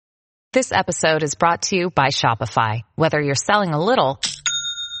This episode is brought to you by Shopify. Whether you're selling a little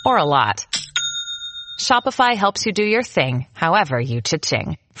or a lot, Shopify helps you do your thing, however you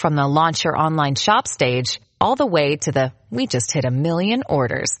cha-ching. From the launch your online shop stage, all the way to the we just hit 1 million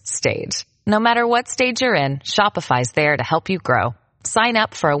orders stage. No matter what stage you're in, Shopify's there to help you grow. Sign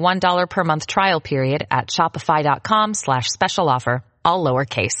up for a $1 per month trial period at shopify.com/special offer, all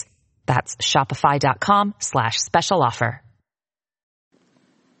lowercase. That's shopify.com/special offer.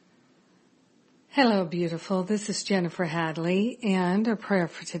 Hello, beautiful. This is Jennifer Hadley, and our prayer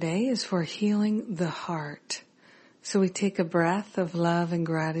for today is for healing the heart. So we take a breath of love and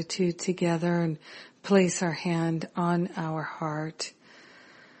gratitude together and place our hand on our heart.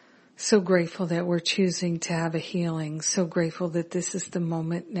 So grateful that we're choosing to have a healing. So grateful that this is the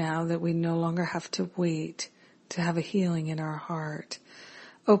moment now that we no longer have to wait to have a healing in our heart.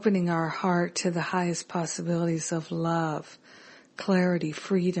 Opening our heart to the highest possibilities of love, clarity,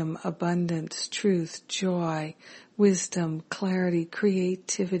 freedom, abundance, truth, joy, wisdom, clarity,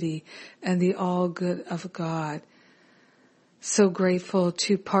 creativity, and the all good of God. So grateful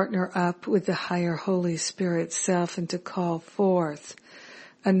to partner up with the higher Holy Spirit self and to call forth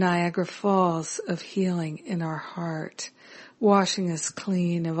a Niagara Falls of healing in our heart, washing us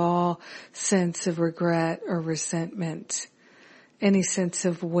clean of all sense of regret or resentment, any sense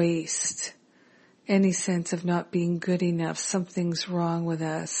of waste, any sense of not being good enough, something's wrong with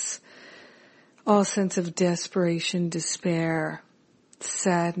us, all sense of desperation, despair,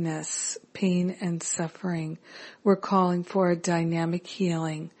 sadness, pain, and suffering. We're calling for a dynamic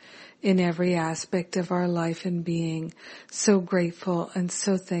healing in every aspect of our life and being. So grateful and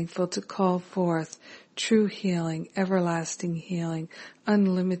so thankful to call forth true healing, everlasting healing,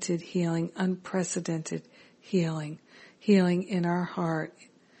 unlimited healing, unprecedented healing, healing in our heart.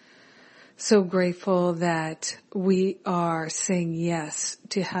 So grateful that we are saying yes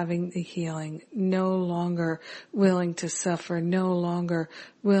to having the healing, no longer willing to suffer, no longer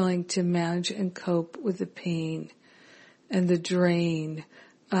willing to manage and cope with the pain and the drain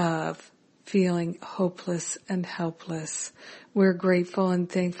of feeling hopeless and helpless. We're grateful and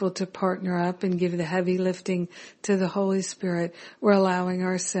thankful to partner up and give the heavy lifting to the Holy Spirit. We're allowing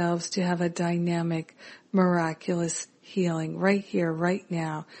ourselves to have a dynamic, miraculous healing right here, right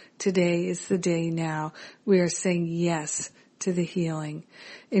now. Today is the day now. We are saying yes to the healing.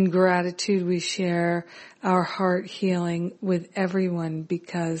 In gratitude, we share our heart healing with everyone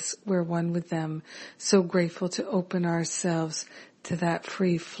because we're one with them. So grateful to open ourselves to that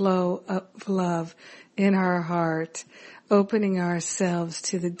free flow of love in our heart, opening ourselves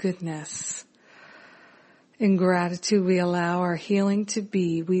to the goodness. In gratitude, we allow our healing to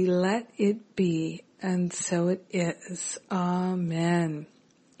be. We let it be. And so it is. Amen.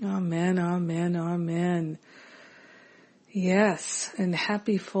 Amen, amen, amen. Yes, and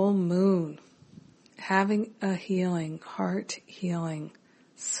happy full moon. Having a healing, heart healing.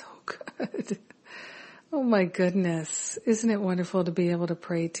 So good. Oh my goodness. Isn't it wonderful to be able to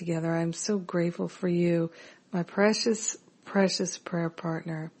pray together? I'm so grateful for you, my precious, precious prayer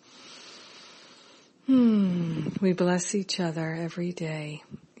partner. We bless each other every day.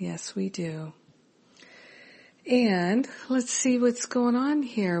 Yes, we do. And let's see what's going on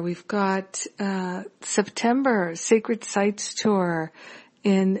here. We've got September Sacred Sites Tour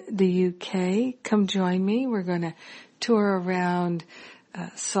in the UK. Come join me. We're going to tour around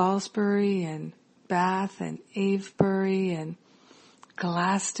Salisbury and Bath and Avebury and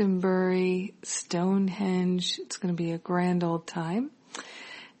Glastonbury, Stonehenge. It's going to be a grand old time.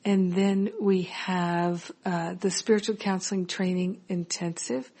 And then we have the Spiritual Counseling Training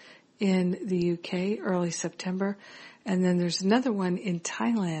Intensive in the UK, early September. And then there's another one in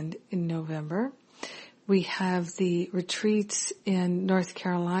Thailand in November. We have the retreats in North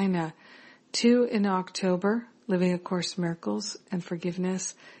Carolina, 2 in October, Living A Course in Miracles and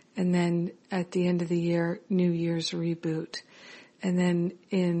Forgiveness. And then at the end of the year, New Year's Reboot. And then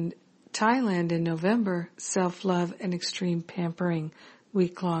in Thailand in November, Self-Love and Extreme Pampering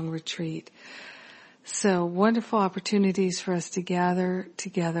week-long retreat. So wonderful opportunities for us to gather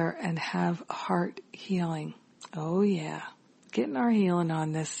together and have heart healing. Oh yeah, getting our healing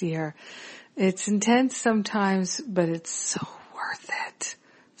on this year. It's intense sometimes, but it's so worth it.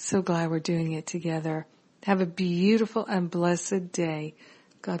 So glad we're doing it together. Have a beautiful and blessed day.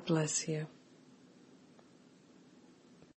 God bless you.